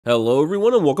Hello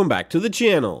everyone and welcome back to the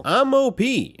channel. I'm OP,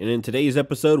 and in today's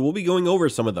episode we'll be going over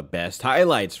some of the best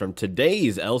highlights from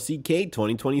today's LCK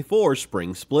 2024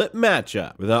 Spring Split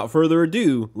matchup. Without further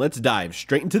ado, let's dive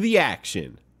straight into the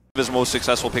action. His most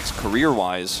successful picks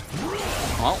career-wise.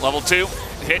 Well, level 2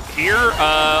 hit here.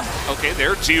 Okay,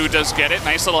 there, Gio does get it.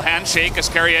 Nice little handshake.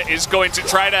 Ascaria is going to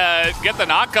try to get the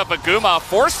knockup. Aguma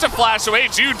forced to flash away.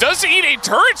 Gio does eat a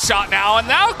turret shot now, and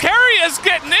now Caria's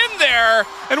getting in there.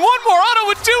 And one more auto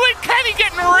would do it. Can he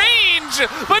get in range?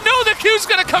 But no, the Q's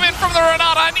going to come in from the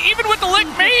Renata, and even with the lick,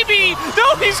 maybe.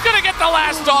 No, he's going to get the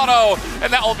last auto,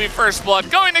 and that will be first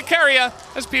blood going to Caria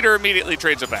as Peter immediately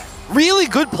trades it back. Really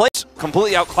good plays.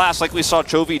 Completely outclassed like we saw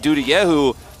Chovy do to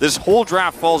Yehu. This whole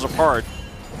draft falls apart.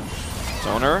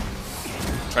 Zoner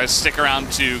tries to stick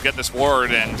around to get this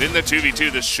ward, and in the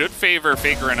 2v2, this should favor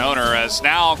Faker and Owner, as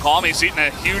now Calmy's eating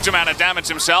a huge amount of damage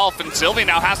himself, and Sylvie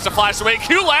now has to flash away.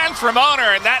 Q lands from Owner,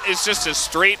 and that is just a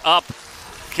straight up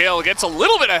kill. Gets a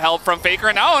little bit of help from Faker,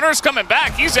 and now Owner's coming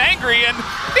back. He's angry, and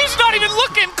he's not even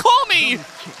looking. Calmy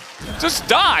just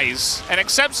dies and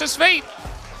accepts his fate.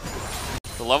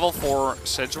 The level 4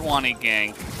 Sejuani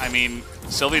gank, I mean,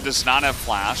 Sylvie does not have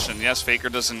flash, and yes, Faker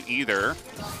doesn't either.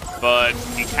 But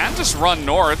he can just run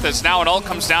north, as now it all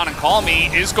comes down, and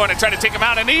Calmy is going to try to take him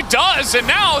out, and he does! And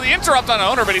now the interrupt on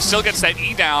Owner, but he still gets that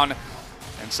E down.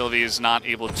 And Sylvie is not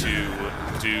able to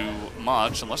do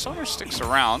much, unless Owner sticks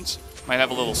around. Might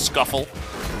have a little scuffle.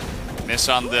 Miss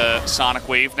on the Sonic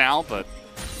Wave now, but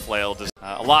Flail does.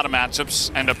 A lot of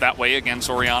matchups end up that way against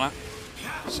Orianna.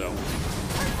 So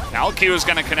now Q is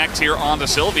going to connect here onto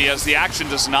Sylvie as the action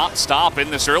does not stop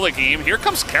in this early game. Here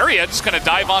comes Caria, just going to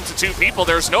dive onto two people.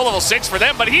 There's no level 6 for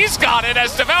them, but he's got it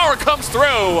as Devour comes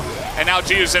through. And now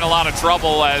Gio's in a lot of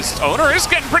trouble as Owner is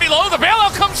getting pretty low. The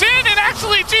bailout comes in, and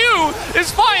actually Gio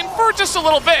is fine for just a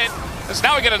little bit. As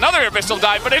now we get another Abyssal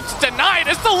dive, but it's denied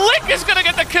as the Lick is going to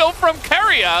get the kill from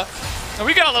Caria. And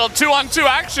we got a little 2-on-2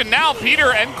 action now.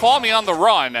 Peter and Calmy on the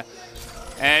run.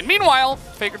 And meanwhile,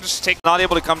 Faker just not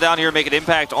able to come down here and make an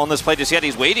impact on this play just yet.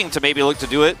 He's waiting to maybe look to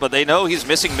do it, but they know he's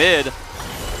missing mid.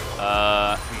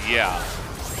 Yeah.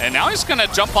 And now he's going to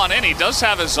jump on in. He does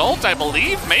have his ult, I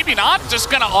believe. Maybe not. Just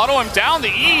going to auto him down. The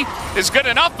E is good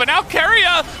enough, but now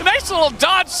Caria, a nice little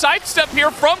dodge sidestep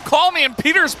here from Calmy, and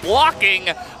Peter's blocking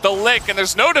the Lick, and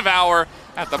there's no Devour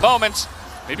at the moment.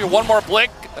 Maybe one more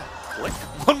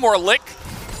one more lick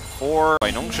for by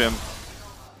Nongshim.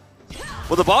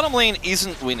 Well, the bottom lane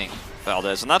isn't winning,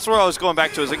 Valdez, and that's where I was going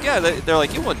back to. Is like, yeah, they're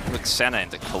like, you wouldn't put Senna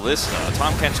into Kalista.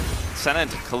 Tom Kent, Senna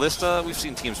into Kalista. We've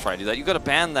seen teams try to do that. You got to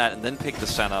ban that and then pick the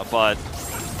Senna. But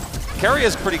Caria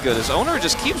is pretty good. His Owner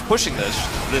just keeps pushing this.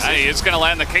 He's going to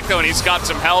land the kick though, and he's got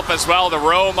some help as well. The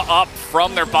roam up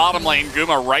from their bottom lane,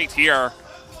 Guma right here,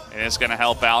 and it's going to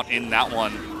help out in that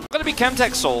one. Going to be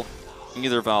Chemtech Soul.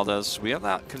 Neither Valdez. We have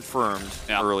that confirmed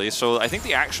early, so I think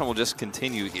the action will just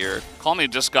continue here. Calmy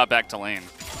just got back to lane.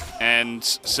 And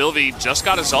Sylvie just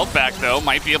got his ult back, though.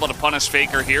 Might be able to punish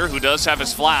Faker here, who does have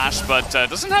his flash, but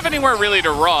doesn't have anywhere really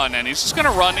to run, and he's just going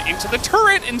to run into the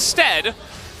turret instead,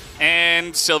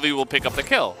 and Sylvie will pick up the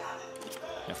kill.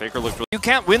 Yeah, Faker looked really... You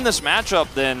can't win this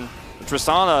matchup, then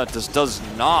Tristana just does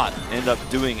not end up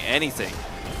doing anything.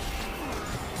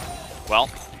 Well,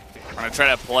 we're going to try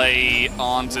to play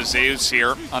onto Zeus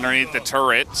here underneath the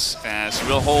turret, as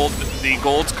we'll hold the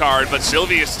gold card, but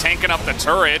Sylvie is tanking up the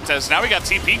turret, as now we got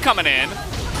TP coming in,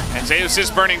 and Zeus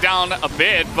is burning down a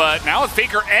bit, but now with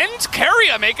Faker and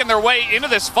Caria making their way into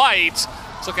this fight,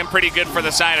 it's looking pretty good for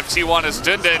the side of T1 as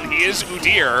Dundun. He is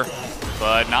Udyr,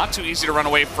 but not too easy to run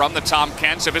away from the Tom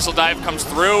Kent. Abyssal dive comes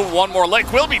through, one more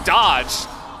lick will be dodged,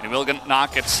 and he will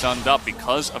not get stunned up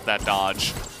because of that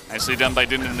dodge. Nicely done by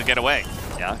Dundun to get away.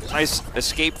 Yeah, nice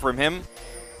escape from him.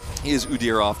 He is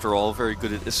Udyr after all, very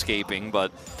good at escaping,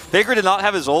 but Faker did not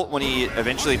have his ult when he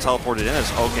eventually teleported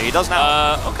in. Okay, he does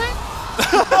now. Okay.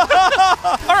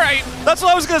 All right. That's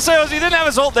what I was going to say, was he didn't have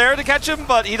his ult there to catch him,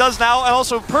 but he does now, and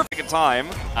also perfect in time.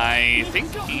 I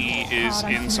think he is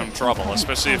in some trouble,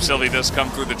 especially if Sylvie does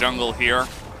come through the jungle here.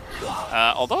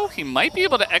 Although he might be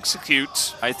able to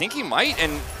execute. I think he might,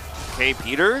 and okay,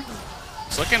 Peter.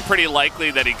 It's looking pretty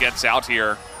likely that he gets out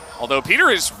here. Although Peter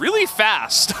is really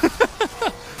fast.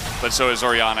 But so is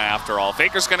Orianna after all.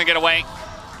 Faker's going to get away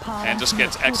and just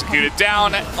gets executed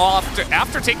down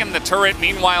after taking the turret.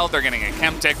 Meanwhile, they're getting a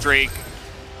Chemtech Drake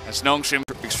as Nongshim.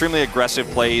 Extremely aggressive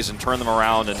plays and turn them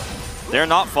around, and they're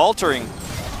not faltering.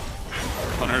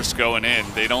 Runners going in.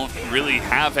 They don't really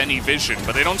have any vision,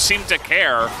 but they don't seem to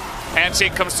care.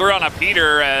 Handshake comes through on a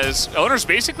Peter as Owner's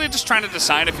basically just trying to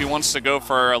decide if he wants to go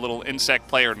for a little insect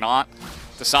play or not.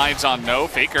 Decides on no.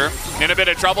 Faker in a bit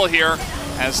of trouble here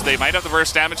as they might have the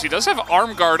burst damage. He does have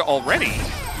arm guard already,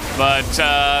 but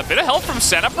a bit of help from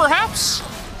Senna perhaps.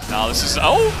 Now this is,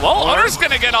 oh, well, Oner's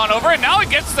gonna get on over, and now he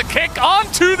gets the kick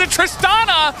onto the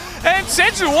Tristana, and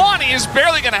Sejuani is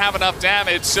barely gonna have enough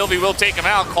damage. Sylvie will take him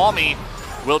out. Call Me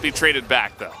will be traded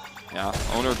back though. Yeah,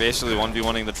 Oner basically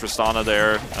 1v1ing the Tristana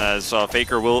there, as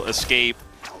Faker will escape.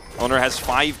 Oner has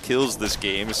 5 kills this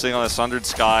game. He's sitting on a Sundered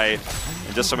Sky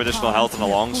and just some additional health and a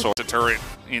longsword. A turret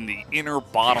in the inner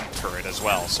bottom turret as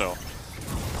well, so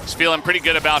he's feeling pretty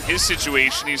good about his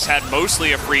situation. He's had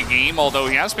mostly a free game, although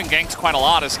he has been ganked quite a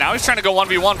lot, as now he's trying to go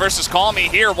 1v1 versus Call Me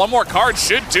here. One more card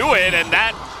should do it, and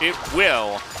that it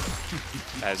will,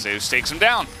 as Zeus takes him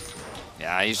down.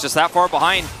 Yeah, he's just that far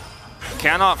behind.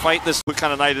 Cannot fight this. What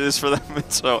kind of night it is for them?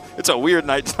 It's a weird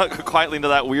night. It's not quietly into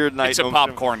that weird night. It's a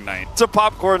popcorn night. It's a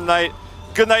popcorn night.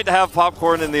 Good night to have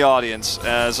popcorn in the audience,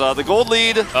 as the gold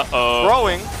lead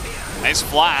growing. Nice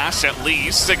flash, at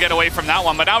least, to get away from that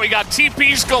one. But now we got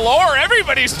TPs galore.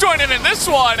 Everybody's joining in this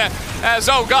one. As,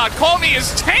 oh god, Call Me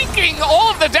is tanking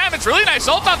all of the damage. Really nice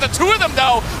ult on the 2 of them,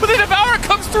 though. But the Devourer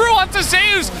comes through onto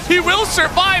Zeus. He will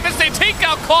survive as they take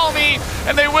out Call Me.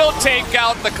 And they will take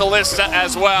out the Kalista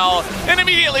as well. And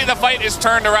immediately the fight is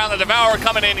turned around. The Devourer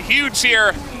coming in huge here.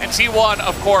 And T1,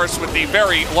 of course, with the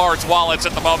very large wallets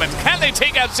at the moment. Can they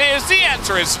take out Zeus? The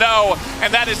answer is no.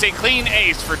 And that is a clean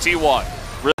ace for T1.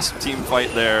 Risk team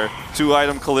fight there.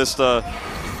 2-item Kalista.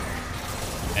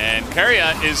 And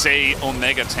Karya is a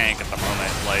Omega tank at the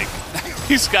moment. Like,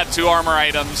 he's got 2 armor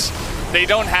items. They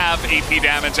don't have AP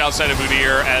damage outside of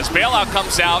Udyr, as Bailout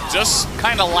comes out, just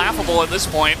kind of laughable at this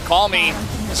point. Call Me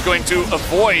is going to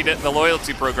avoid the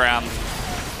loyalty program.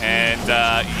 And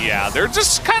yeah, they're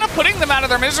just kind of putting them out of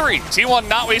their misery. T1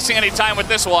 not wasting any time with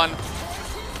this one.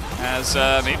 As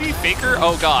maybe Faker,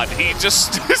 oh god, he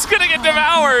just is gonna get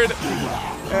devoured.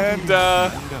 And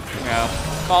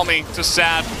yeah, Call Me just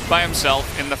sad by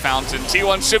himself in the fountain.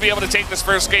 T1 should be able to take this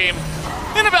first game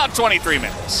in about 23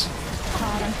 minutes.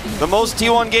 The most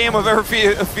T1 game I've ever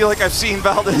feel like I've seen,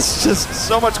 Valdez. Just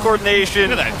so much coordination.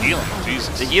 Look at that healing,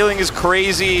 Jesus. The healing is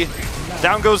crazy.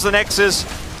 Down goes the Nexus.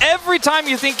 Every time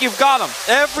you think you've got him,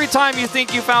 every time you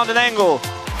think you found an angle,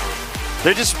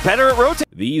 they're just better at rotating.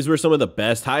 These were some of the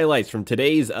best highlights from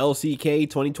today's LCK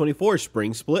 2024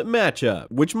 Spring Split matchup.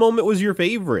 Which moment was your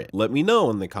favorite? Let me know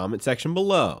in the comment section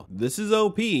below. This is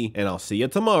OP, and I'll see you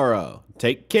tomorrow.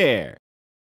 Take care.